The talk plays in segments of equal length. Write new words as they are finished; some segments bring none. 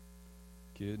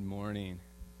Good morning.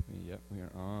 Yep, we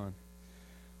are on.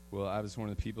 Well, I was one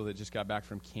of the people that just got back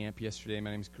from camp yesterday.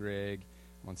 My name's Greg.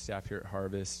 I'm on staff here at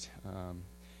Harvest.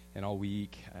 And all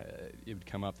week, it would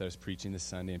come up that I was preaching this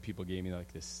Sunday, and people gave me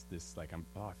like this like, I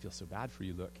feel so bad for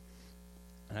you, look.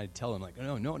 And I'd tell them, like,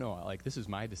 no, like, this is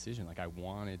my decision. Like, I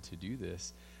wanted to do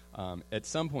this. At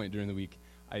some point during the week,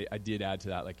 I did add to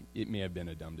that, like, it may have been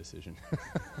a dumb decision.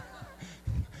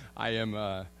 I am,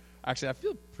 actually, I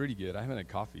feel pretty good. I haven't had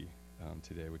coffee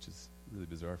today, which is really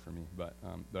bizarre for me, but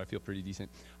I feel pretty decent.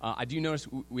 I do notice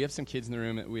we have some kids in the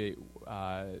room that we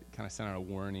kind of sent out a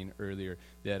warning earlier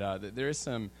that there is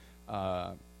some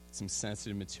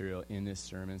sensitive material in this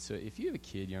sermon. So if you have a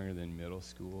kid younger than middle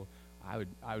school, I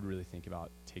would really think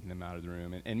about taking them out of the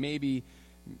room. And maybe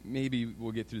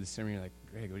we'll get through the sermon. You're like,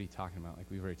 Greg, what are you talking about? Like,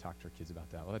 we've already talked to our kids about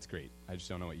that. Well, that's great. I just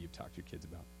don't know what you've talked to your kids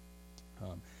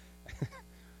about.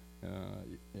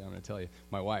 Yeah, I'm going to tell you.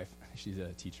 My wife, she's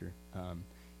a teacher,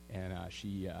 and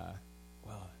she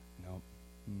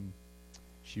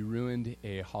ruined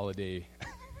a holiday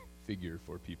figure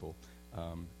for people.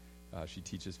 She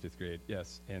teaches 5th grade,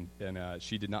 yes, and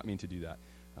she did not mean to do that.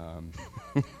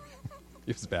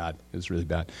 It was bad. It was really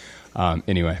bad.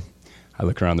 Anyway, I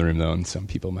look around the room, though, and some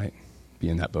people might be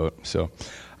in that boat. So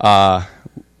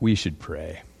we should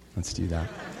pray. Let's do that.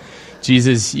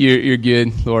 Jesus, you're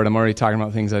good. Lord, I'm already talking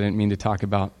about things I didn't mean to talk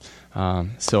about.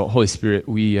 So, Holy Spirit,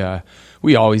 we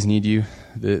always need you.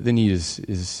 The need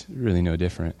is really no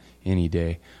different any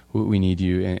day. We need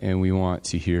you, and we want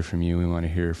to hear from you. We want to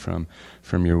hear from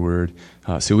your word.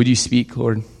 So would you speak,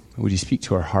 Lord? Would you speak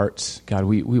to our hearts? God,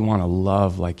 we want to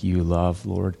love like you love,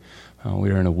 Lord. We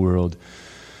are in a world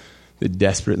that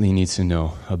desperately needs to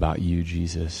know about you,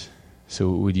 Jesus.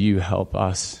 So would you help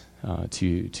us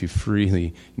to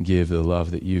freely give the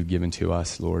love that you've given to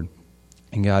us, Lord?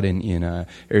 And God, in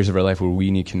areas of our life where we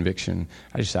need conviction,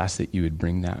 I just ask that you would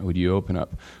bring that. Would you open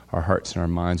up our hearts and our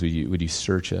minds? Would you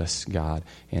search us, God,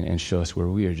 and show us where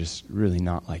we are just really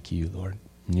not like you, Lord?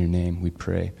 In your name we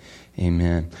pray.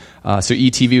 Amen. So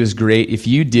ETV was great. If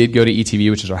you did go to ETV,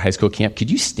 which is our high school camp,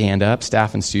 could you stand up,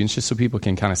 staff and students, just so people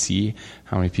can kind of see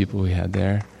how many people we had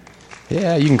there?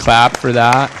 Yeah, you can clap for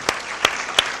that.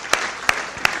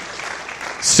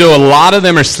 So a lot of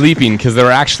them are sleeping because there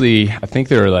were actually, I think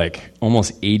there were like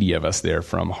almost 80 of us there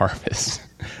from Harvest.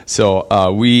 So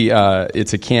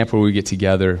it's a camp where we get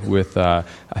together with, I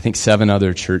think, 7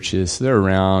 other churches. So they're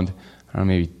around, I don't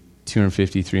know, maybe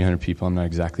 250, 300 people. I'm not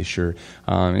exactly sure.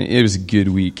 It was a good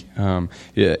week.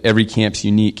 Every camp's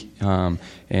unique,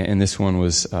 and this one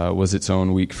was its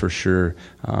own week for sure.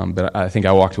 But I think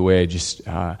I walked away just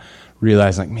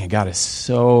realize, like, man, God is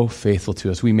so faithful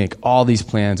to us. We make all these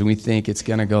plans, and we think it's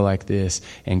going to go like this,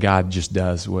 and God just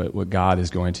does what God is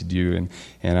going to do,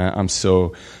 and I'm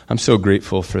so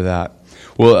grateful for that.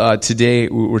 Well, today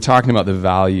we're talking about the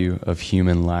value of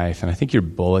human life, and I think your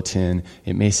bulletin,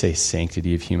 it may say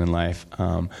sanctity of human life,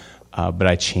 but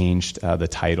I changed the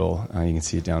title. You can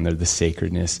see it down there, the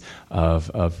sacredness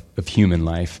of human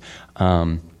life.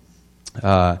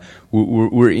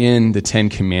 We're in the 10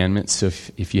 Commandments, so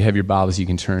if you have your Bibles, you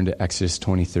can turn to Exodus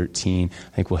 20:13.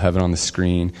 I think we'll have it on the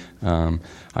screen. I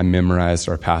memorized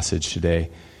our passage today.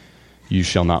 You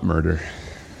shall not murder.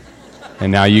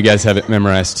 And now you guys have it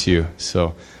memorized too,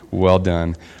 so well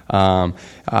done.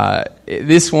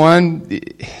 This one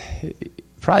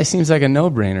probably seems like a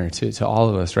no-brainer to all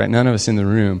of us, right? None of us in the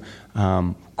room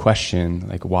question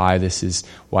like why this is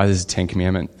a 10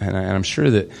 Commandment, and I'm sure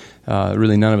that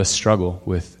really none of us struggle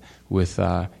with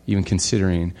even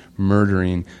considering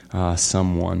murdering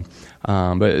someone.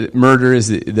 But murder is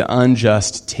the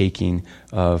unjust taking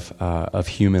of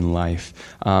human life.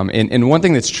 And one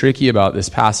thing that's tricky about this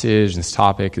passage, this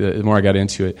topic, the more I got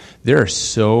into it, there are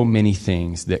so many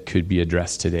things that could be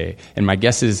addressed today. And my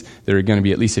guess is there are going to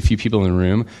be at least a few people in the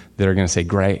room that are going to say,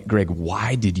 Greg,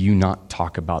 why did you not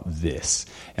talk about this?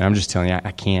 And I'm just telling you,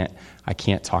 I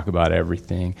can't talk about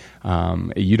everything.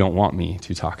 You don't want me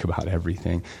to talk about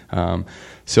everything.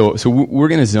 So we're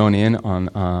going to zone in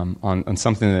on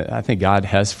something that I think God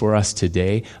has for us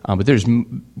today. But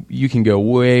you can go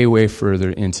way further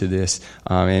into this,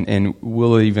 and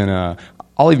we'll even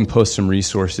I'll even post some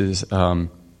resources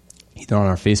either on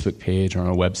our Facebook page or on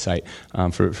our website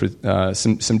for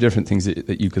some different things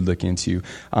that you could look into.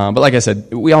 But like I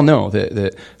said, we all know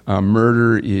that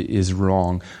murder is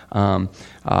wrong.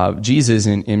 Jesus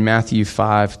in Matthew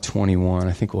 5:21,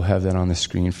 I think we'll have that on the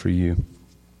screen for you.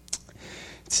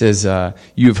 It says,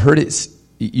 "You have heard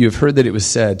that it was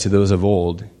said to those of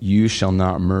old, 'You shall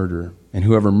not murder, and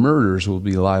whoever murders will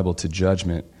be liable to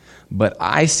judgment.' But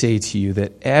I say to you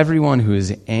that everyone who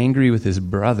is angry with his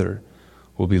brother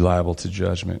will be liable to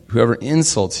judgment. Whoever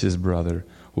insults his brother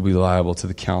will be liable to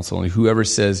the council. And whoever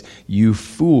says, you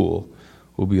fool,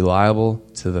 will be liable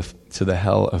to the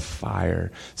hell of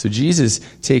fire. So Jesus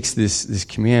takes this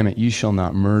commandment, you shall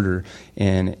not murder,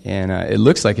 and it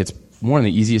looks like it's one of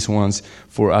the easiest ones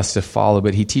for us to follow,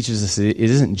 but he teaches us it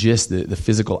isn't just the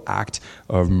physical act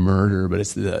of murder, but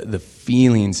it's the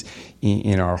feelings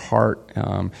in our heart.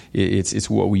 It's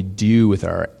what we do with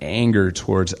our anger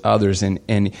towards others, and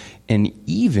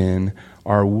even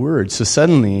our words. So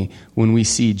suddenly, when we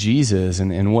see Jesus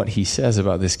and what he says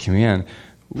about this command,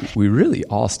 we really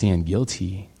all stand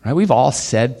guilty, right? We've all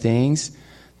said things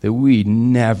that we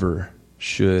never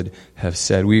should have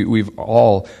said. We've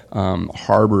all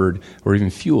harbored or even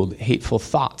fueled hateful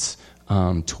thoughts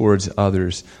towards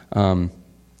others. My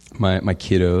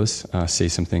kiddos say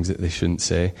some things that they shouldn't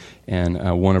say, and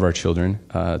one of our children,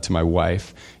 to my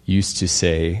wife, used to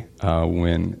say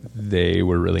when they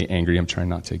were really angry, I'm trying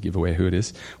not to give away who it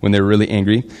is, when they were really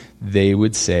angry, they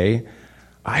would say,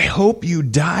 I hope you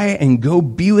die and go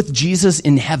be with Jesus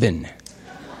in heaven.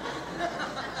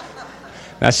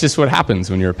 That's just what happens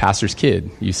when you're a pastor's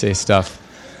kid. You say stuff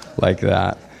like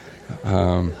that.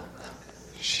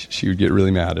 She would get really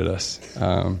mad at us.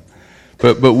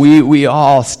 But we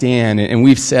all stand, and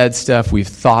we've said stuff, we've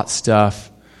thought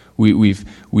stuff,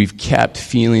 we've kept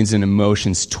feelings and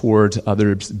emotions towards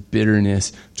others,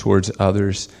 bitterness towards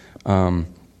others. And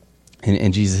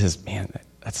Jesus says, man,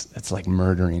 that's like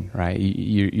murdering, right?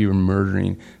 You're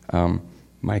murdering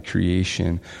my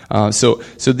creation. So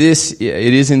this, it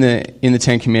is in the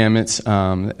Ten Commandments,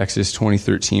 Exodus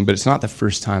 20:13, but it's not the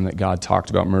first time that God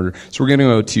talked about murder. So we're going to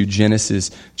go to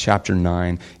Genesis chapter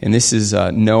 9, and this is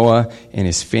Noah and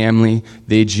his family.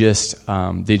 They just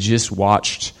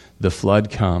watched the flood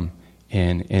come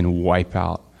and wipe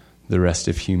out the rest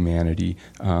of humanity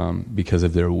because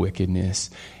of their wickedness.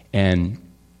 And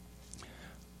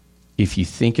if you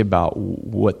think about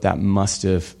what that must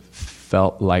have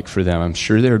felt like for them, I'm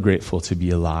sure they're grateful to be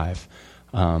alive.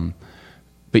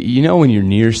 But you know when you're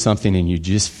near something and you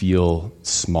just feel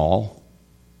small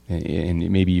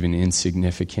and maybe even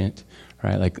insignificant,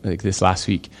 right? Like this last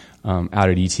week out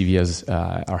at ETV as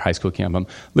our high school camp, I'm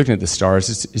looking at the stars.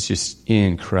 It's just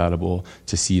incredible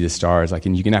to see the stars.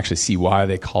 And you can actually see why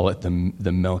they call it the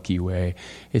Milky Way.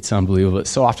 It's unbelievable.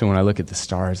 So often when I look at the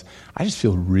stars, I just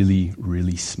feel really,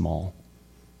 really small.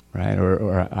 Right,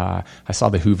 or I saw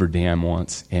the Hoover Dam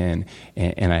once, and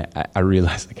I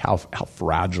realized like how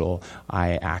fragile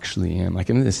I actually am. Like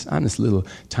I'm this little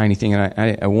tiny thing,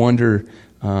 and I wonder,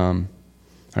 I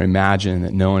imagine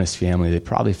that Noah and his family, they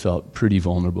probably felt pretty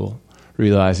vulnerable,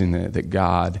 realizing that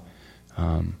God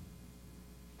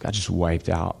just wiped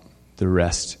out the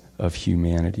rest of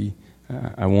humanity.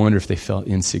 I wonder if they felt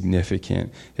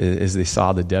insignificant as they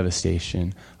saw the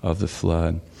devastation of the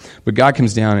flood. But God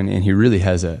comes down and he really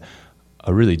has a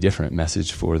really different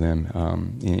message for them.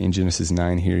 In Genesis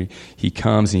 9 here, he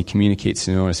comes and he communicates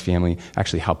to Noah and his family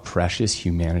actually how precious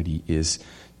humanity is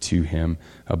to him.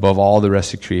 Above all the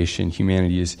rest of creation,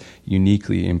 humanity is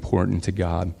uniquely important to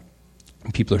God.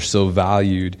 People are so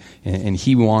valued, and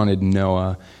he wanted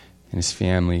Noah and his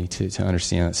family to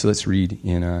understand that. So let's read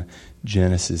in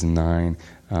Genesis 9.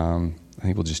 I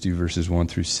think we'll just do verses 1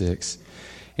 through 6.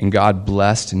 And God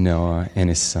blessed Noah and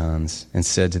his sons and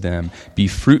said to them, be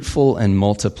fruitful and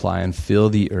multiply and fill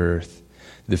the earth.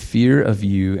 The fear of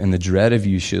you and the dread of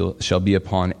you shall be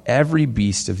upon every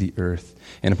beast of the earth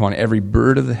and upon every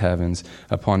bird of the heavens,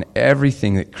 upon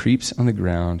everything that creeps on the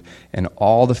ground, and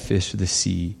all the fish of the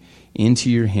sea.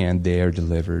 Into your hand they are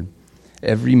delivered.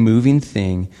 Every moving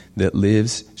thing that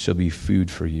lives shall be food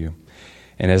for you.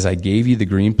 And as I gave you the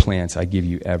green plants, I give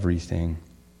you everything.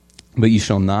 But you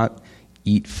shall not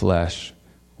eat flesh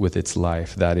with its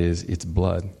life, that is, its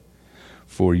blood.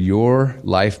 For your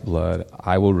lifeblood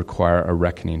I will require a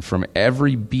reckoning. From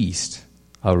every beast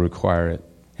I will require it,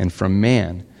 and from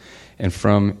man, and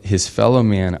from his fellow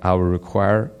man I will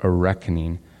require a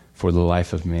reckoning for the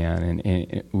life of man.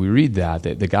 And we read that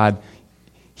the God,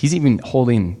 he's even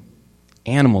holding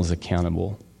animals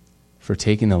accountable for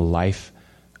taking the life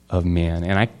of man.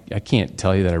 And I can't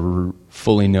tell you that I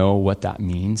fully know what that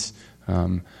means.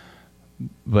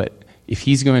 But if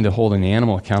he's going to hold an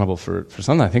animal accountable for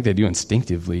something I think they do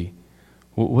instinctively,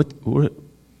 how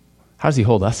does he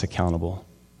hold us accountable,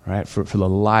 right? For the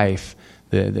life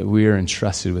that we are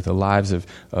entrusted with, the lives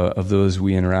of those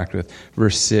we interact with.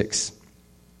 Verse 6,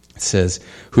 it says,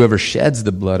 whoever sheds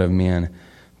the blood of man,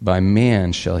 by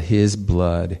man shall his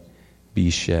blood be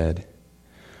shed.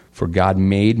 For God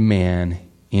made man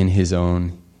in his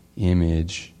own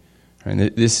image. And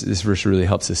this verse really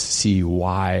helps us see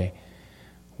why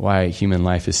why human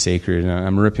life is sacred. And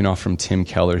I'm ripping off from Tim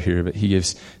Keller here, but he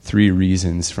gives 3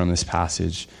 reasons from this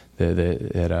passage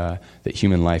that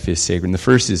human life is sacred. And the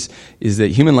first is that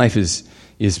human life is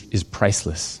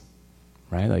priceless,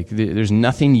 right? Like there's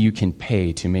nothing you can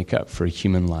pay to make up for a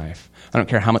human life. I don't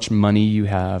care how much money you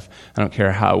have. I don't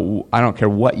care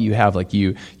what you have. Like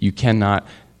you cannot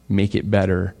make it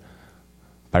better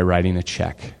by writing a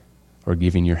check or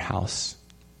giving your house.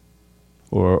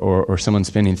 Or someone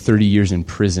spending 30 years in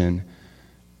prison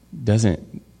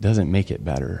doesn't make it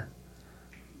better,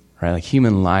 right? Like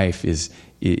human life is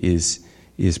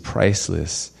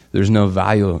priceless. There's no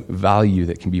value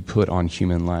that can be put on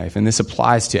human life, and this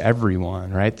applies to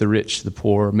everyone, right? The rich, the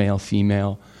poor, male,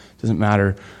 female. Doesn't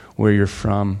matter where you're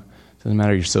from. Doesn't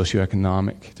matter your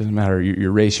socioeconomic. Doesn't matter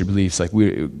your race, your beliefs. Like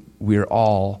we're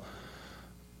all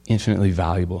infinitely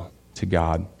valuable to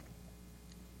God.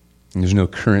 And there's no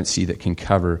currency that can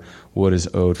cover what is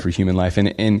owed for human life.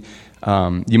 And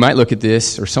you might look at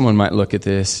this, or someone might look at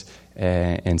this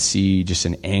and see just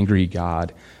an angry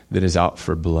God that is out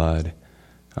for blood.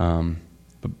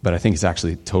 But I think it's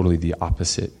actually totally the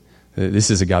opposite. This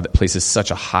is a God that places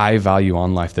such a high value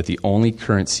on life that the only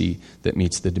currency that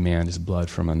meets the demand is blood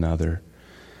from another.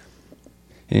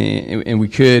 And we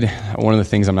could, one of the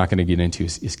things I'm not going to get into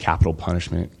is capital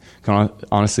punishment.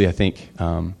 Honestly, I think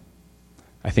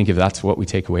if that's what we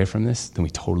take away from this, then we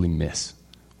totally miss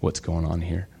what's going on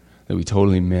here. That we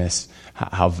totally miss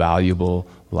how valuable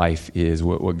life is,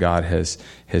 what God has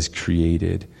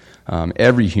created.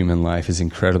 Every human life is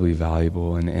incredibly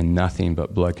valuable, and nothing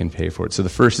but blood can pay for it. So the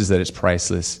first is that it's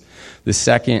priceless. The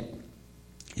second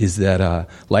is that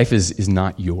life is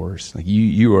not yours. Like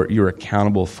you're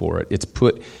accountable for it. It's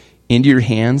put into your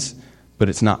hands, but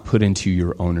it's not put into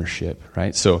your ownership,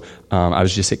 right? So I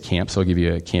was just at camp, so I'll give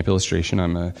you a camp illustration.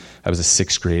 I was a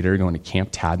 6th grader going to Camp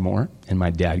Tadmore, and my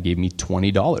dad gave me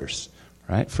 $20,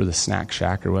 right, for the snack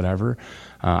shack or whatever.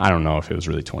 I don't know if it was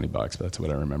really $20, but that's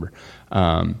what I remember.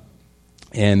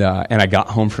 And I got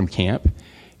home from camp,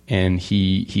 and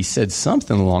he said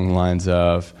something along the lines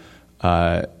of,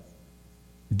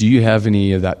 "Do you have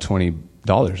any of that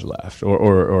 $20 left?"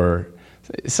 Or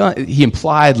so he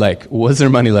implied, like, was there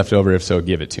money left over? If so,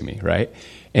 give it to me, right?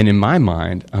 And in my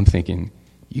mind, I'm thinking,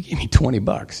 you gave me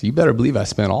 $20. You better believe I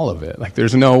spent all of it. Like,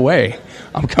 there's no way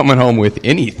I'm coming home with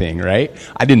anything, right?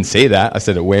 I didn't say that. I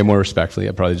said it way more respectfully.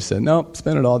 I probably just said, nope,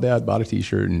 spent it all, Dad. Bought a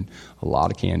T-shirt and a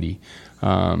lot of candy.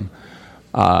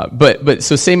 But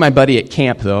so say my buddy at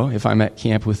camp, though, if I'm at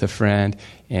camp with a friend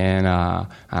and I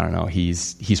don't know,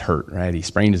 he's hurt, right? He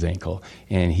sprained his ankle,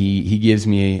 and he gives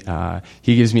me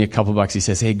a couple bucks. He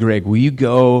says, "Hey, Greg, will you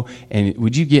go and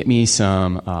would you get me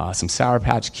some Sour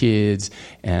Patch Kids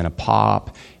and a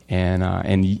pop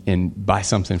and buy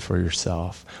something for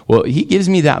yourself?" Well, he gives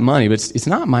me that money, but it's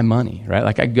not my money, right?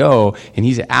 Like I go and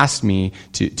he's asked me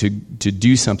to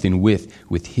do something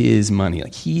with his money.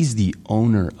 Like he's the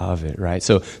owner of it, right?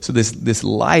 So this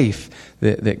life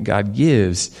that God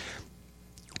gives,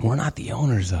 we're not the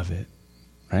owners of it,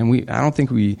 right? And I don't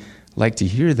think we like to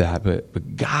hear that,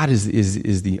 but God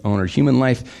is the owner. Human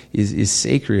life is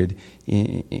sacred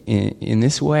in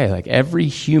this way. Like every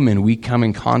human we come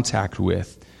in contact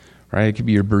with, right? It could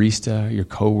be your barista, your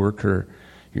coworker,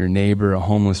 your neighbor, a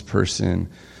homeless person,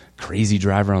 crazy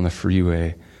driver on the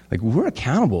freeway. Like we're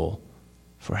accountable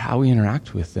for how we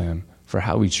interact with them, for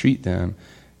how we treat them,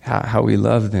 how we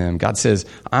love them. God says,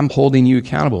 I'm holding you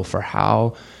accountable for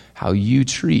how you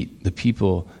treat the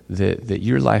people that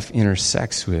your life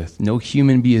intersects with. No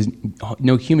human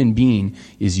being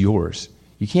is yours.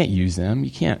 You can't use them.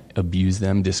 You can't abuse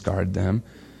them, discard them.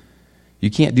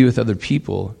 You can't do with other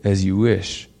people as you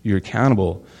wish. You're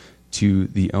accountable to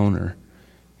the owner.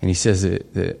 And he says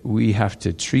that we have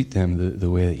to treat them the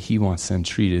way that he wants them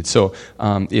treated. So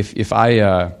if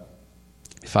I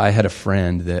had a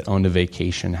friend that owned a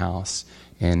vacation house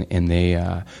and they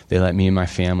let me and my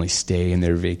family stay in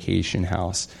their vacation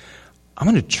house, I'm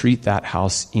going to treat that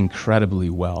house incredibly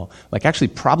well. Like actually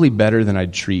probably better than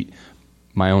I'd treat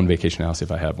my own vacation house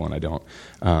if I have one. I don't.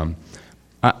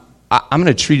 I'm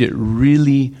going to treat it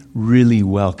really, really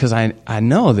well because I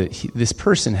know that this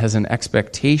person has an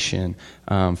expectation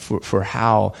for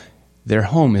how their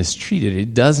home is treated.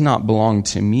 It does not belong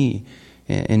to me,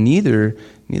 and neither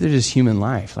does human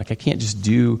life. Like I can't just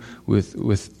do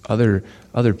with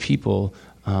other people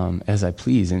as I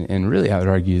please, and really I would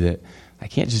argue that I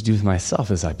can't just do with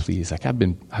myself as I please. Like I've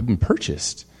been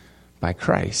purchased by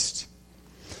Christ.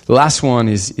 The last one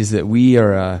is that we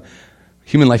are.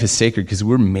 Human life is sacred because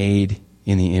we're made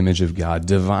in the image of God.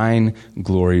 Divine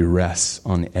glory rests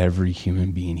on every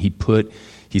human being.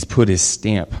 He's put his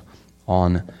stamp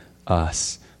on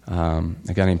us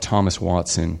a guy named Thomas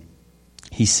Watson.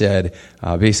 He said,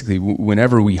 basically,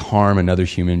 whenever we harm another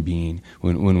human being,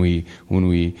 when we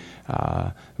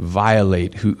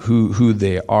violate who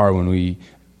they are, when we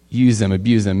use them,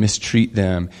 abuse them, mistreat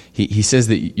them, he says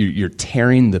that you're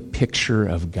tearing the picture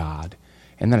of God.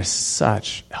 And that is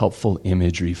such helpful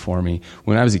imagery for me.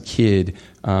 When I was a kid,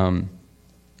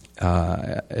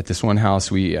 at this one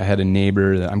house, I had a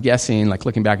neighbor that I'm guessing, like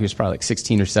looking back, he was probably like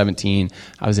 16 or 17.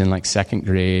 I was in like second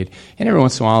grade, and every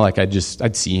once in a while, like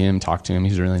I'd see him, talk to him.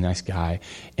 He's a really nice guy,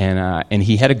 and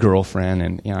he had a girlfriend,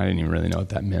 and I didn't even really know what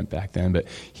that meant back then, but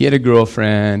he had a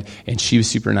girlfriend, and she was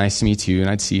super nice to me too, and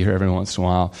I'd see her every once in a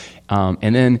while,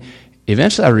 and then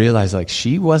eventually I realized like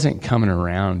she wasn't coming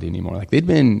around anymore. Like they'd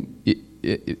been,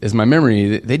 as my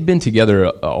memory, they'd been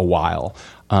together a while.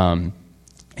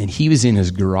 And he was in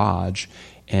his garage,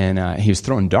 and he was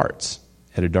throwing darts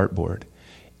at a dartboard,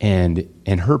 and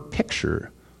her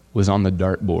picture was on the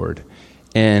dartboard,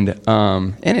 and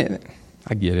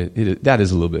I get it. That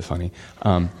is a little bit funny.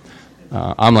 I'm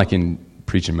like in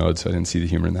preaching mode, so I didn't see the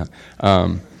humor in that.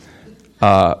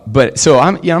 But so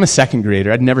I'm a second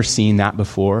grader. I'd never seen that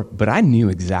before, but I knew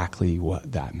exactly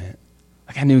what that meant.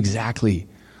 Like I knew exactly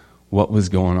what was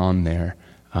going on there,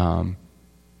 and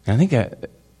I think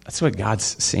that's what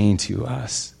God's saying to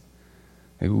us.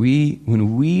 Like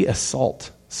when we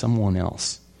assault someone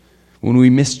else, when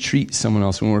we mistreat someone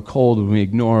else, when we're cold, when we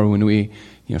ignore, when we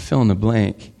fill in the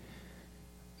blank,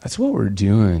 that's what we're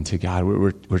doing to God.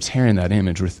 We're tearing that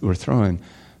image. We're throwing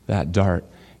that dart,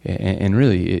 and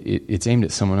really it's aimed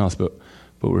at someone else. But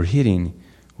we're hitting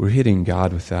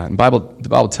God with that. And the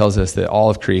Bible tells us that all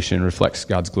of creation reflects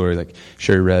God's glory. Like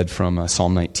Sherry read from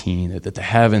Psalm 19, that the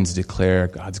heavens declare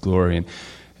God's glory. And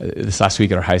this last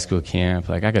week at our high school camp,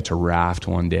 like I got to raft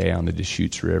one day on the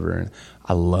Deschutes River, and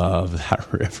I love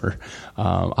that river.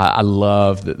 I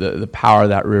love the power of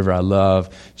that river. I love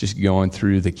just going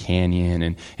through the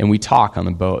canyon, and we talk on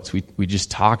the boats. We just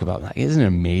talk about, like, isn't it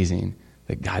amazing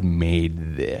that God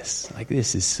made this? Like,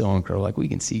 this is so incredible. Like, we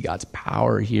can see God's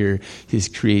power here, His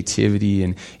creativity,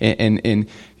 and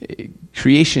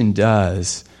creation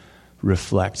does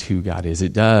reflect who God is.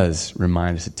 It does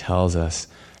remind us. It tells us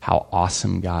how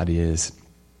awesome God is.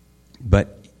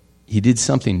 But He did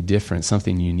something different,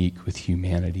 something unique with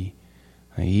humanity.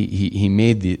 He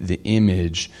made the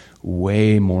image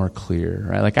way more clear,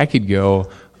 right? Like I could go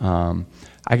to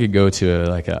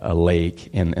a lake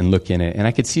and look in it, and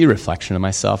I could see a reflection of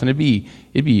myself, and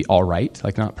it'd be all right,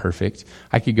 like not perfect.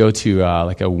 I could go to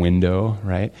like a window,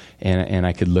 right, and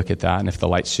I could look at that, and if the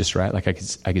light's just right, like I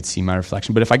could see my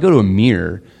reflection. But if I go to a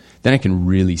mirror, then I can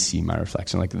really see my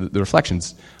reflection. Like the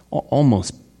reflection's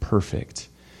almost perfect.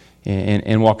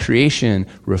 And while creation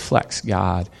reflects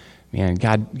God, man,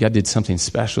 God did something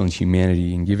special in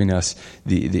humanity in giving us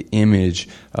the image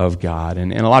of God.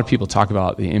 And a lot of people talk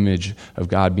about the image of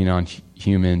God being on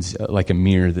humans like a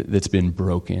mirror that's been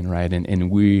broken, right?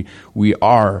 And we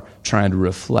are trying to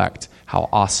reflect how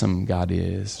awesome God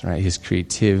is, right? His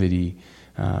creativity,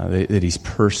 that He's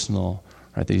personal,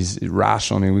 right, that He's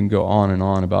rational. I mean, we can go on and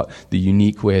on about the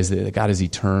unique ways that God is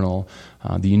eternal,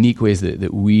 the unique ways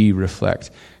that we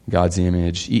reflect God's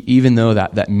image. Even though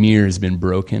that mirror has been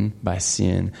broken by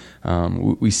sin,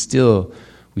 we still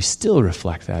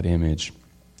reflect that image.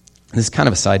 This is kind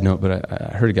of a side note, but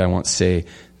I heard a guy once say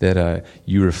that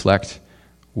you reflect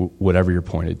whatever you're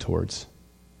pointed towards.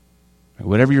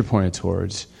 Whatever you're pointed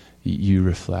towards, you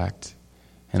reflect.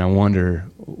 And I wonder,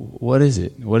 what is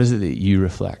it? What is it that you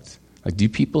reflect? Like, do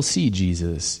people see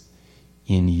Jesus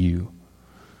in you?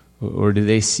 Or do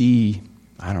they see,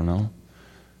 I don't know,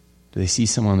 do they see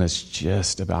someone that's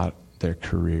just about their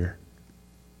career?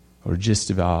 Or just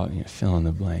about fill in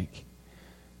the blank?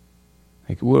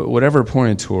 Like, whatever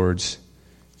pointed towards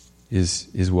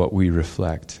is what we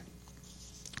reflect.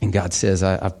 And God says,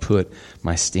 I've put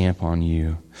my stamp on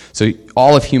you. So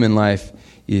all of human life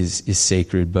is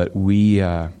sacred, but we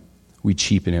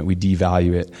cheapen it, we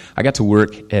devalue it. I got to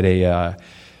work at a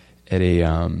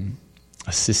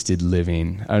assisted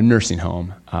living, a nursing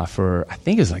home for, I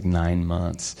think it was like 9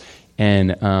 months. And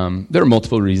there are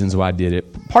multiple reasons why I did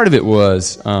it. Part of it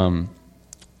was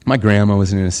my grandma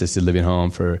was in an assisted living home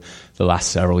for the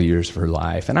last several years of her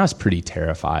life, and I was pretty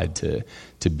terrified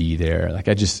to be there. Like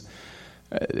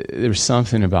there was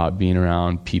something about being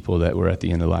around people that were at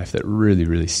the end of life that really,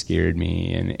 really scared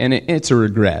me, and it's a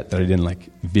regret that I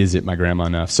didn't visit my grandma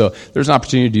enough. So there's an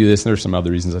opportunity to do this, and there's some other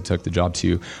reasons I took the job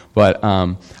too. But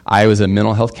I was a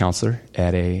mental health counselor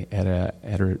at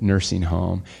a nursing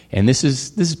home, and this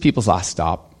is people's last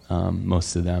stop,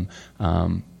 most of them.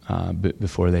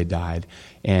 before they died.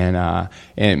 And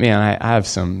man, I have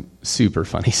some super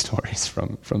funny stories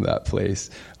from that place.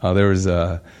 There was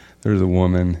a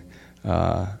woman,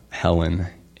 Helen,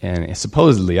 and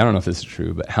supposedly, I don't know if this is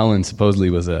true, but Helen supposedly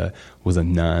was a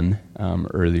nun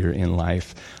earlier in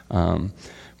life.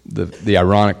 The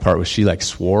ironic part was she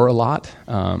swore a lot.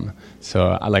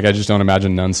 So I just don't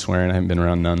imagine nuns swearing. I haven't been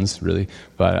around nuns really,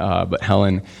 but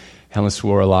Helen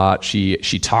swore a lot. She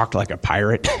talked like a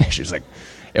pirate. She was like,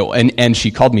 and she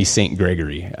called me Saint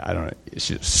Gregory. I don't know.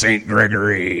 She was Saint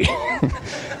Gregory.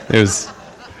 It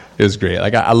was great.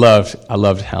 I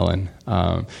loved Helen.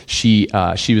 She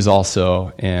was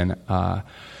also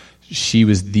she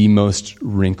was the most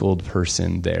wrinkled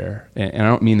person there. And I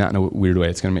don't mean that in a weird way.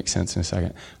 It's going to make sense in a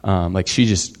second. She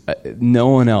just, no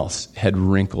one else had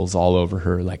wrinkles all over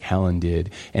her like Helen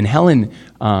did. And Helen,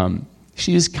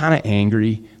 she was kind of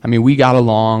angry. I mean, we got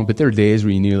along, but there were days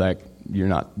where you knew,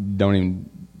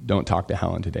 don't talk to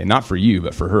Helen today. Not for you,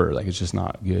 but for her. It's just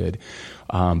not good.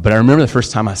 But I remember the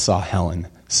first time I saw Helen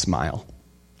smile.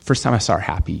 First time I saw her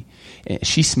happy. And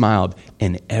she smiled,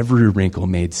 and every wrinkle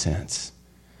made sense.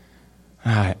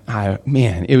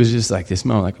 Man, it was just this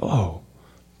moment,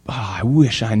 I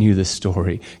wish I knew this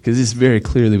story, because this very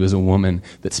clearly was a woman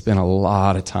that spent a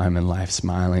lot of time in life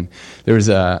smiling. There was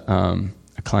a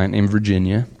client named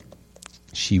Virginia.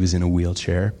 She was in a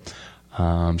wheelchair.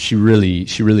 She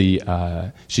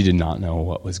did not know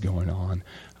what was going on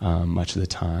much of the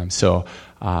time. So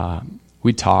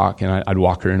we'd talk, and I'd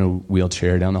walk her in a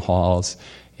wheelchair down the halls,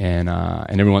 and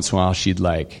every once in a while she'd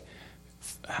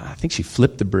I think she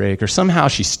flipped the brake, or somehow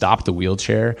she stopped the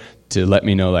wheelchair to let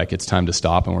me know it's time to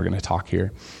stop and we're going to talk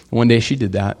here. One day she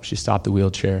did that. She stopped the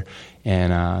wheelchair,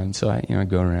 and so I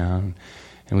go around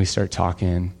and we start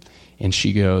talking, and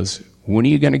she goes, "When are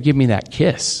you going to give me that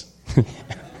kiss?"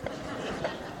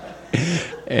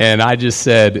 And I just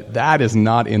said, "That is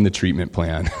not in the treatment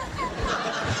plan."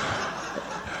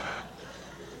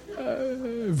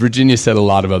 Virginia said a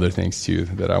lot of other things too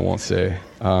that I won't say.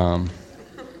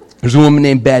 There's a woman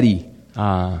named Betty.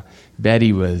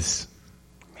 Betty was,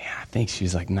 I think she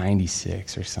was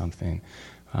 96 or something.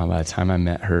 By the time I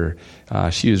met her,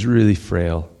 she was really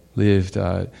frail.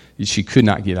 She could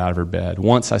not get out of her bed.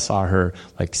 Once I saw her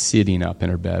sitting up in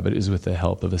her bed, but it was with the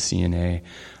help of a CNA.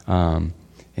 And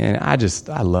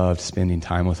I loved spending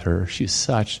time with her. She was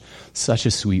such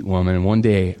a sweet woman. And one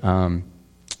day,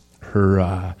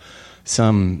 her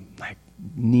some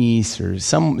niece or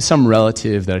some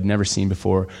relative that I'd never seen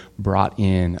before brought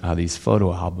in these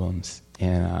photo albums,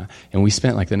 and we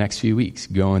spent the next few weeks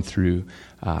going through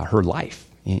her life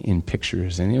in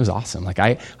pictures, and it was awesome.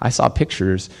 I saw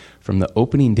pictures from the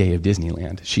opening day of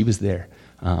Disneyland. She was there.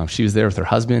 She was there with her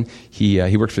husband. He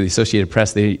worked for the Associated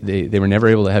Press. They were never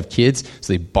able to have kids,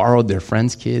 so they borrowed their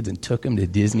friends' kids and took them to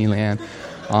Disneyland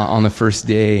on the first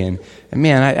day. And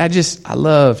man, I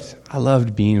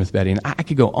loved being with Betty, and I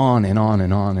could go on and on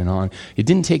and on and on. It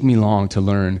didn't take me long to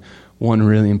learn one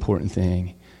really important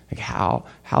thing, how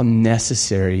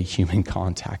necessary human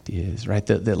contact is, right?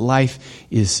 That life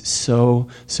is so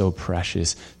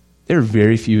precious. There are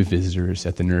very few visitors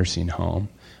at the nursing home.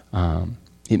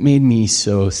 It made me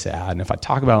so sad, and if I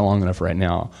talk about it long enough right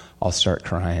now, I'll start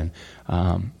crying.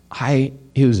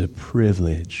 It was a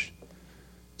privilege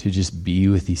to just be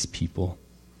with these people.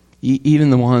 Even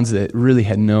the ones that really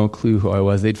had no clue who I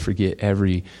was, they'd forget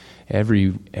every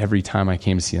time I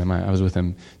came to see them. I was with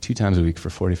them 2 times a week for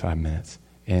 45 minutes,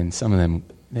 and some of them,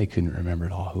 they couldn't remember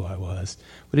at all who I was.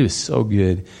 But it was so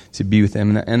good to be with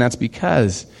them, and that's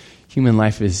because human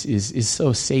life is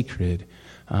so sacred.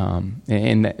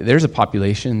 And there's a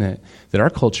population that our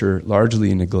culture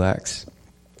largely neglects.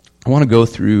 I want to go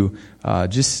through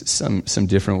just some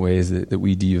different ways that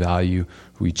we devalue,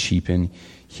 we cheapen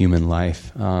human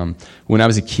life. When I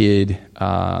was a kid,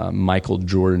 Michael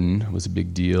Jordan was a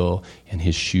big deal, and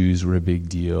his shoes were a big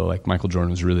deal. Michael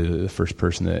Jordan was really the first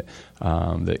person that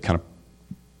kind of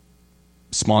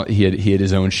small. He had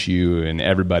his own shoe, and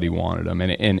everybody wanted them,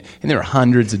 and there were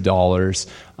hundreds of dollars.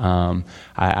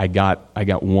 I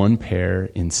got one pair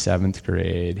in 7th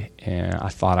grade, and I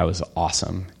thought I was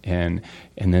awesome. And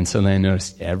then suddenly I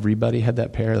noticed everybody had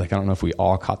that pair. I don't know if we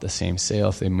all caught the same sale,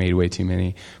 if they made way too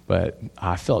many, but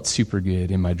I felt super good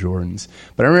in my Jordans.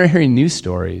 But I remember hearing news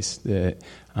stories that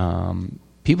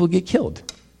people get killed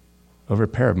over a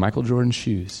pair of Michael Jordan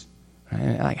shoes.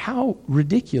 Right? How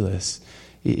ridiculous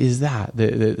is that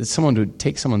someone would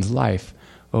take someone's life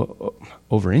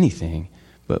over anything,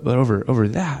 but over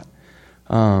that.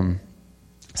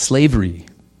 Slavery.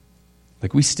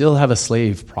 We still have a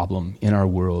slave problem in our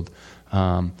world.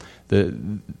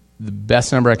 The the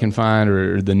best number I can find,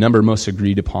 or the number most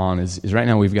agreed upon, is right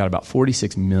now we've got about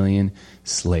 46 million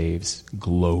slaves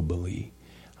globally.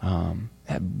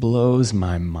 That blows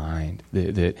my mind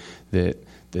that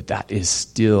is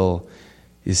still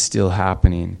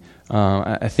happening.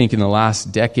 I think in the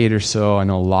last decade or so, I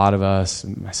know a lot of us,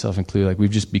 myself included, like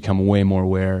we've just become way more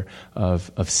aware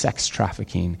of sex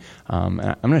trafficking. And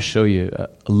I'm going to show you a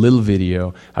little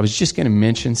video. I was just going to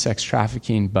mention sex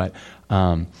trafficking, but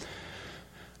I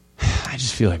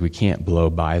just feel like we can't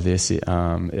blow by this.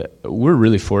 We're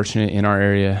really fortunate in our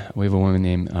area. We have a woman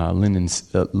named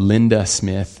Linda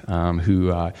Smith,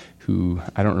 who I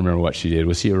don't remember what she did.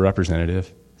 Was she a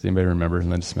representative? Does anybody remember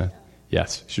Linda Smith?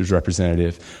 Yes, she was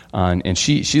representative, and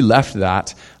she left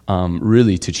that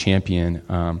really to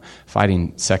champion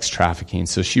fighting sex trafficking.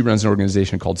 So she runs an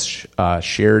organization called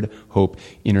Shared Hope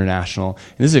International.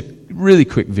 And this is a really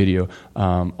quick video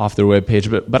off their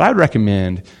webpage, but I'd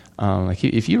recommend, like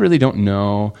if you really don't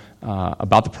know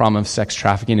about the problem of sex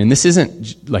trafficking, and this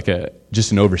isn't like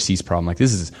just an overseas problem, like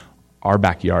this is our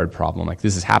backyard problem. Like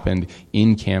this has happened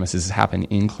in Camas, this has happened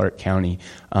in Clark County.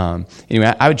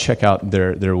 Anyway, I would check out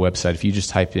their website. If you just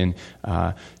type in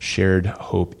Shared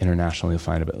Hope International, you'll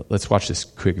find it. But let's watch this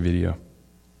quick video.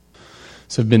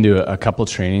 So I've been to a couple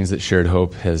trainings that Shared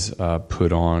Hope has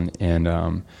put on,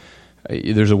 and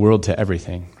there's a world to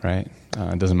everything, right?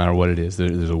 It doesn't matter what it is.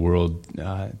 There's a world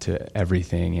to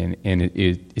everything, and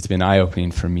it's been eye-opening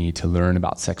for me to learn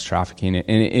about sex trafficking.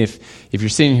 And if you're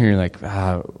sitting here like,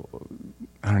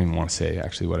 I don't even want to say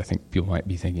actually what I think people might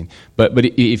be thinking, but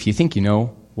if you think you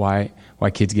know why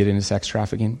kids get into sex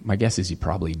trafficking, my guess is you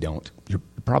probably don't. You're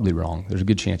probably wrong. There's a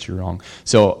good chance you're wrong.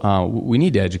 So we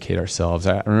need to educate ourselves.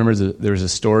 I remember there was a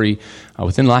story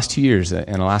within the last 2 years that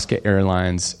an Alaska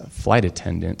Airlines flight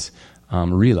attendant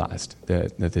realized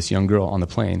that this young girl on the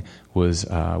plane was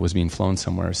being flown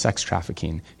somewhere, sex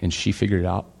trafficking, and she figured it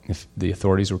out. If the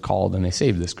authorities were called, and they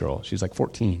saved this girl. She was like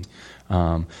 14.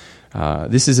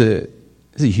 This is a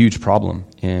huge problem,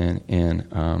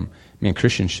 and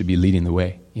Christians should be leading the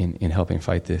way in helping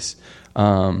fight this.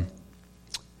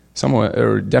 Somewhat,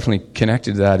 or definitely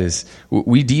connected to that, is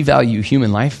we devalue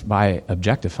human life by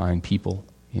objectifying people.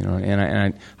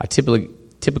 And I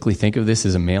typically think of this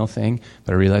as a male thing,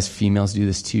 but I realize females do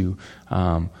this too.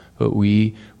 But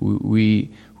we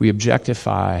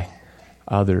objectify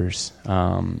others.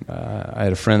 I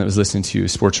had a friend that was listening to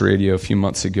sports radio a few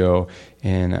months ago,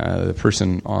 and the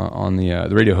person on the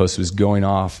radio host was going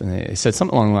off, and they said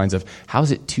something along the lines of, "How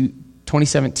is it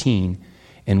 2017,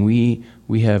 and we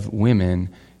have women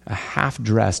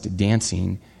half-dressed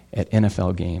dancing at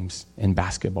NFL games and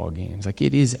basketball games?" Like,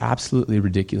 it is absolutely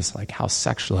ridiculous, like how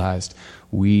sexualized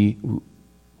we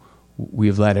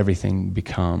have let everything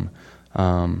become.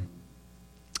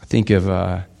 Think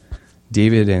of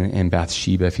David and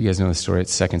Bathsheba. If you guys know the story,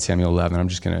 it's 2 Samuel 11. I'm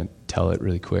just going to tell it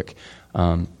really quick.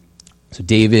 So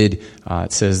David,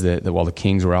 it says that while the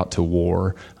kings were out to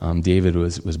war, David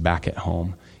was back at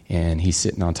home, and he's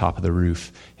sitting on top of the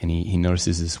roof, and he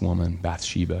notices this woman,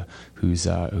 Bathsheba,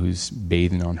 who's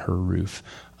bathing on her roof,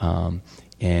 and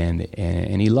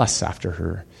he lusts after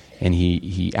her, and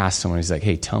he asks someone, he's like,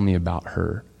 "Hey, tell me about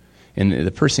her," and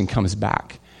the person comes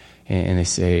back, and they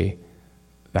say,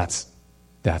 "That's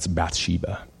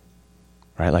Bathsheba,"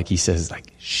 right? Like he says,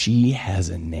 like, she has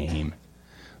a name.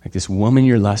 Like, this woman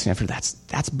you're lusting after,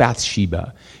 that's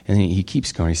Bathsheba. And then he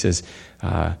keeps going. He says,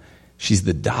 she's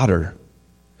the daughter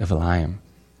of Eliam,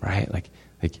 right? Like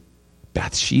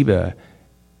Bathsheba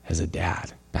has a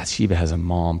dad. Bathsheba has a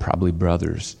mom, probably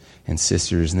brothers and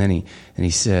sisters. And then he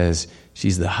says,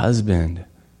 she's the husband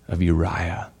of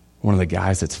Uriah, one of the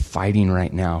guys that's fighting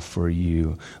right now for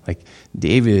you. Like,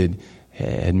 David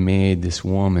had made this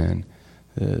woman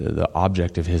the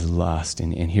object of his lust,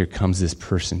 and here comes this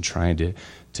person trying to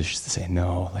say,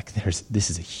 no, like, this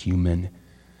is a human.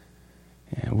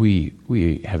 And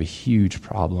we have a huge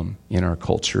problem in our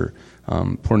culture.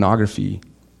 Pornography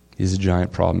is a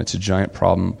giant problem. It's a giant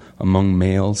problem among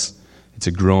males. It's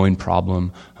a growing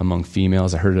problem among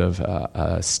females. I heard of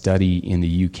a study in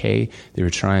the UK. They were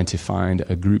trying to find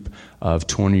a group of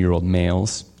 20-year-old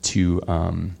males to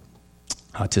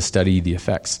study the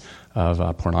effects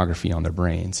of pornography on their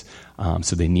brains.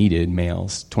 So they needed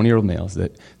males, 20-year-old males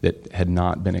that had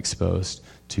not been exposed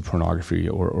to pornography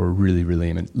or really,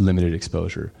 really limited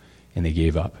exposure, and they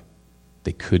gave up.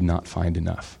 They could not find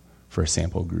enough for a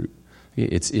sample group.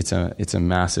 It's a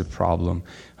massive problem.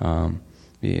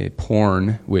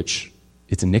 Porn, which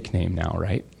it's a nickname now,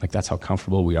 right? Like, that's how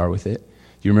comfortable we are with it.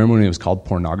 Do you remember when it was called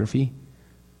pornography?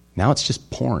 Now it's just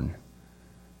porn.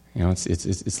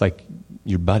 It's like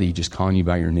your buddy just calling you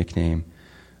by your nickname.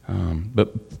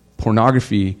 But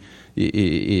pornography,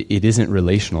 it isn't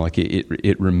relational. Like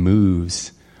it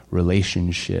removes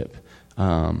relationship.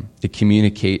 It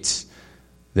communicates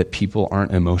that people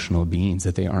aren't emotional beings,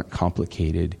 that they aren't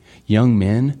complicated. Young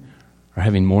men are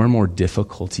having more and more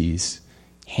difficulties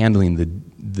handling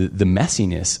the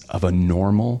messiness of a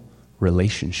normal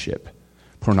relationship.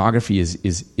 Pornography is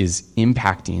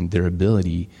impacting their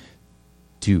ability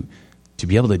to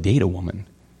be able to date a woman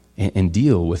and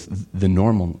deal with the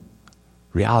normal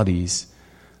realities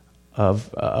of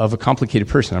a complicated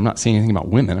person. I'm not saying anything about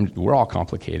women. We're all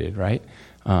complicated, right?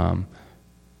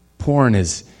 Porn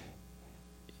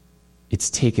it's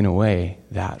taken away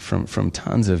that from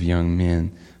tons of young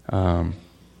men.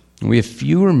 We have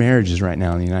fewer marriages right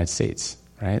now in the United States,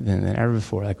 right, than ever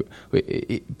before. Like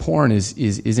porn is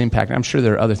impacting. I'm sure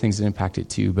there are other things that impact it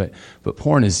too, but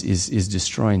porn is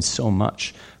destroying so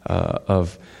much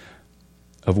of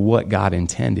what God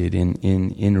intended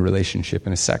in a relationship,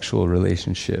 in a sexual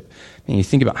relationship. And you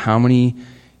think about how many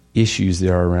issues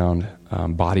there are around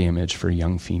body image for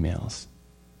young females.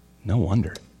 No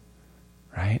wonder,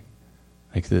 right?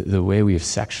 Like the way we have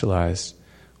sexualized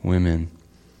women.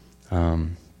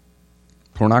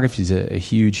 Pornography is a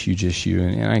huge, huge issue,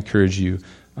 and I encourage you,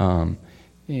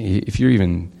 if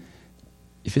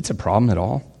it's a problem at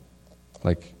all,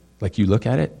 like you look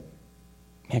at it,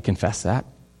 man, confess that.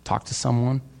 Talk to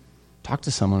someone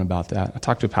about that. I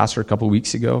talked to a pastor a couple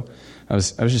weeks ago. I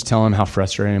was just telling him how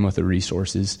frustrated I am with the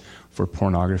resources for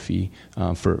pornography,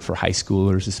 for high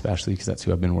schoolers especially, because that's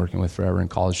who I've been working with forever, and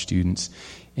college students.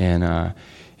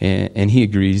 And he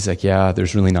agreed. He's like, yeah,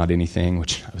 there's really not anything,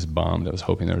 which I was bummed. I was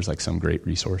hoping there was like some great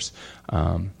resource.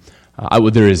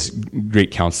 There is great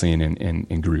counseling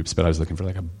and groups, but I was looking for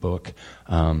like a book.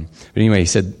 But anyway, he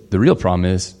said the real problem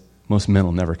is most men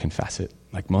will never confess it.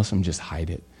 Like most of them just hide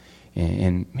it.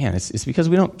 And man, it's because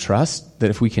we don't trust that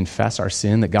if we confess our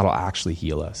sin, that God will actually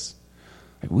heal us.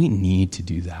 Like we need to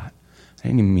do that. I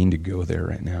didn't even mean to go there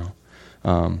right now.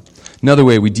 Another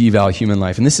way we devalue human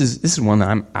life, and this is one that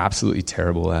I'm absolutely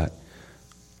terrible at,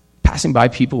 passing by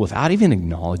people without even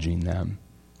acknowledging them,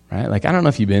 right? Like, I don't know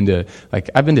if you've been to, like,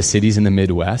 I've been to cities in the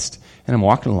Midwest, and I'm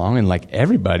walking along, and, like,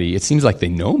 everybody, it seems like they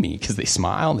know me because they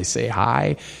smile and they say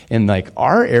hi, and, like,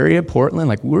 our area, Portland,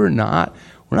 like, we're not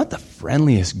the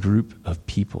friendliest group of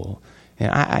people, and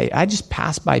I just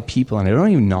pass by people, and I don't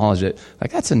even acknowledge it.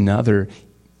 Like, that's another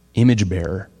image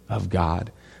bearer of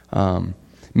God.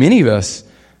 Many of us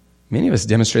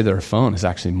demonstrate that our phone is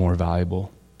actually more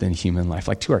valuable than human life.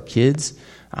 Like to our kids,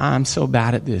 I'm so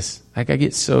bad at this. Like I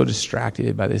get so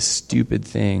distracted by this stupid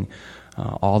thing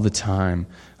all the time.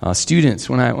 Students,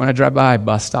 when I drive by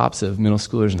bus stops of middle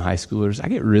schoolers and high schoolers, I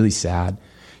get really sad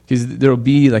because there'll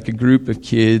be like a group of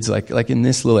kids, like in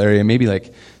this little area, maybe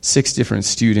like 6 different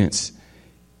students,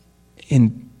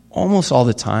 and almost all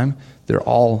the time, they're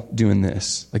all doing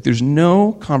this. Like there's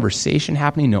no conversation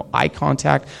happening, no eye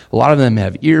contact. A lot of them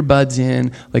have earbuds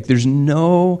in. Like there's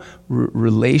no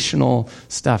relational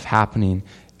stuff happening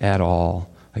at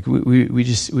all. Like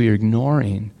we are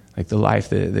ignoring like the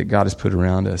life that God has put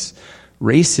around us.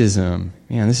 Racism,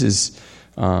 man, this is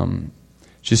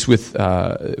just with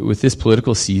this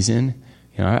political season.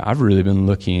 You know, I've really been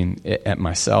looking at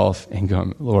myself and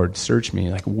going, Lord, search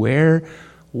me. Like where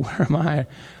am I?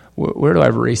 Where do I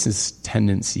have racist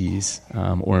tendencies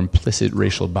or implicit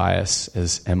racial bias,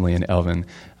 as Emily and Elvin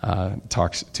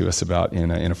talks to us about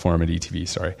in a forum at ETV?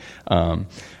 Sorry,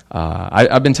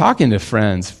 I've been talking to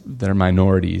friends that are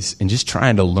minorities and just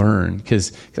trying to learn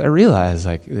because I realize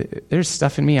like there's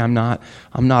stuff in me I'm not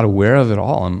aware of at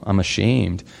all. I'm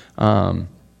ashamed. One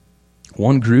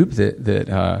group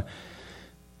that's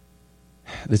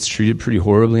treated pretty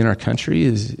horribly in our country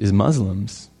is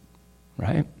Muslims,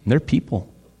 right? And they're people.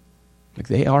 Like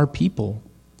they are people,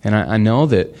 and I know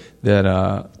that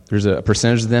there's a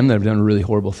percentage of them that have done really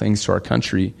horrible things to our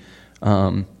country. You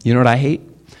know what I hate?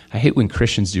 I hate when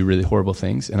Christians do really horrible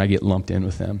things, and I get lumped in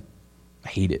with them. I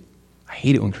hate it. I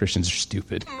hate it when Christians are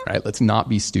stupid. Right? Let's not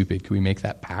be stupid. Can we make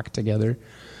that pact together?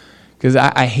 Because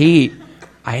I hate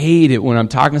it when I'm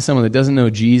talking to someone that doesn't know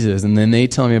Jesus, and then they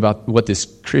tell me about what this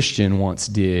Christian once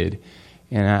did,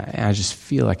 and I just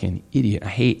feel like an idiot. I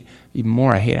hate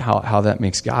how that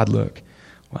makes God look.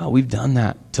 Well, we've done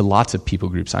that to lots of people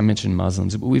groups. I mentioned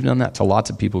Muslims, but we've done that to lots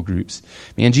of people groups.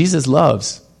 Man, Jesus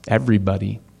loves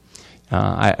everybody.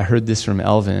 I heard this from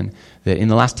Elvin, that in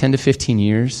the last 10 to 15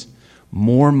 years,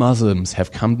 more Muslims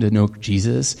have come to know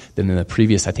Jesus than in the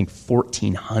previous, I think,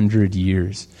 1,400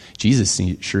 years. Jesus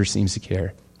sure seems to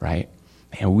care, right?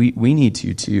 Man, we need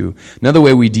to, too. Another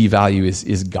way we devalue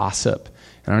is gossip.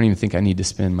 and I don't even think I need to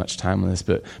spend much time on this,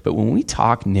 but when we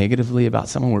talk negatively about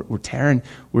someone, we're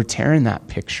tearing that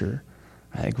picture.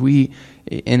 Like we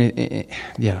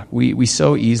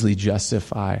so easily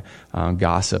justify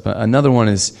gossip. Another one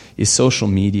is social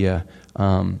media.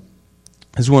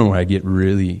 This is one where I get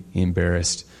really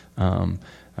embarrassed.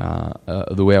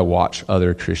 The way I watch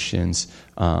other Christians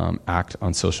act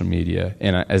on social media,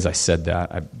 and as I said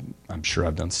that, I'm sure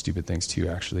I've done stupid things too.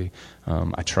 Actually,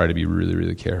 I try to be really,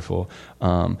 really careful,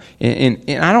 and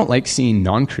I don't like seeing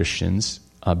non-Christians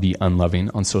be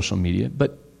unloving on social media,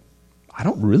 but I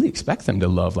don't really expect them to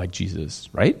love like Jesus,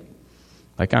 right?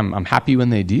 Like I'm happy when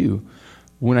they do.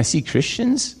 When I see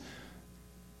Christians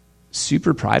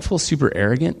super prideful, super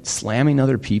arrogant, slamming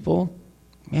other people,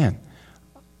 man,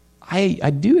 I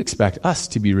do expect us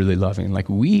to be really loving. Like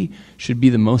we should be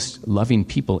the most loving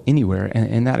people anywhere,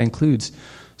 and that includes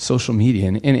social media.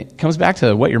 And it comes back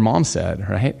to what your mom said,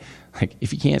 right? Like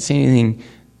if you can't say anything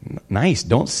nice,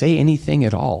 don't say anything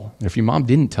at all. If your mom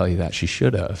didn't tell you that, she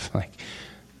should have. Like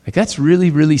that's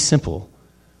really, really simple.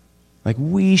 Like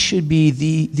we should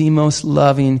be the most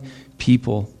loving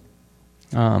people.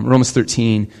 Romans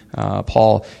 13,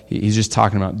 Paul, he's just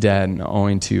talking about debt and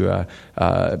owing to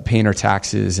paying our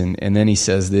taxes. And then he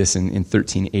says this in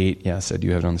 13:8. Yes, I do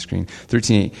have it on the screen.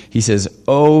 13:8, he says,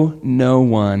 owe no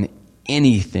one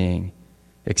anything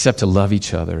except to love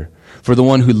each other. For the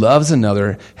one who loves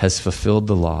another has fulfilled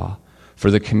the law.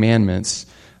 For the commandments,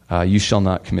 you shall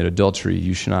not commit adultery,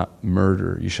 you shall not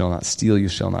murder, you shall not steal, you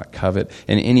shall not covet,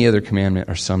 and any other commandment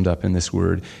are summed up in this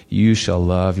word, you shall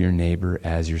love your neighbor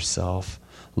as yourself.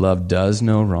 Love does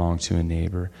no wrong to a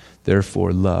neighbor.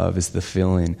 Therefore, love is the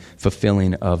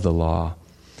fulfilling of the law.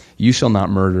 You shall not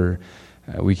murder.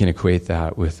 We can equate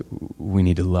that with we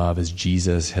need to love as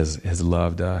Jesus has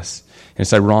loved us. And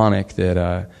it's ironic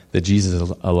that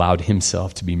Jesus allowed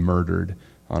himself to be murdered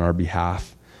on our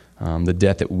behalf. The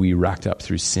debt that we racked up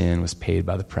through sin was paid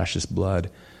by the precious blood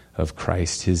of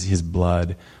Christ. His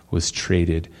blood was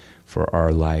traded for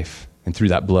our life. And through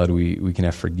that blood, we can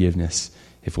have forgiveness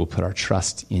if we'll put our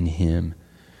trust in him.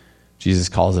 Jesus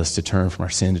calls us to turn from our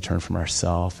sin, to turn from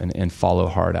ourselves, and follow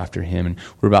hard after him. And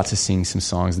we're about to sing some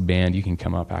songs. The band, you can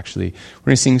come up, actually. We're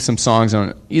going to sing some songs.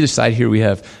 On either side here, we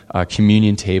have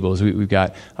communion tables. We've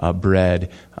got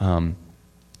bread and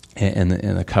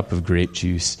a cup of grape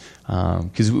juice.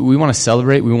 Because we want to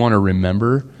celebrate, we want to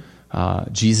remember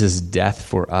Jesus' death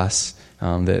for us,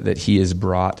 that he has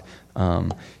brought.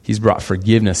 He's brought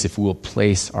forgiveness if we will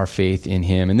place our faith in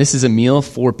him. And this is a meal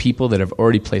for people that have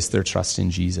already placed their trust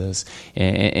in Jesus.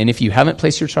 And if you haven't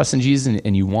placed your trust in Jesus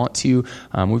and you want to,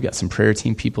 we've got some prayer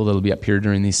team people that will be up here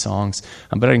during these songs.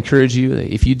 But I encourage you,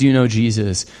 if you do know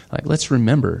Jesus, let's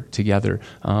remember together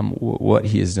what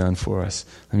he has done for us.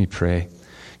 Let me pray.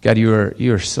 God, you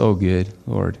are so good,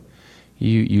 Lord.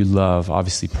 You love,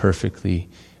 obviously, perfectly.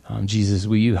 Jesus,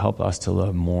 will you help us to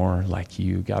love more like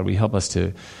you? God, will you help us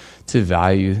to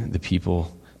value the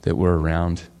people that we're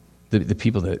around, the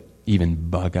people that even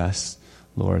bug us,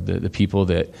 Lord, the people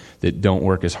that don't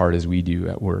work as hard as we do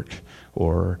at work,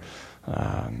 or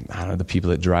the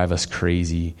people that drive us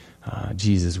crazy.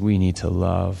 Jesus, we need to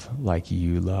love like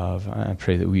you love. I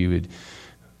pray that we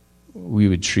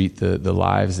would treat the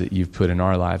lives that you've put in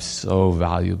our lives so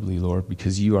valuably, Lord,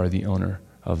 because you are the owner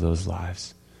of those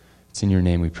lives. It's in your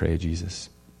name we pray, Jesus.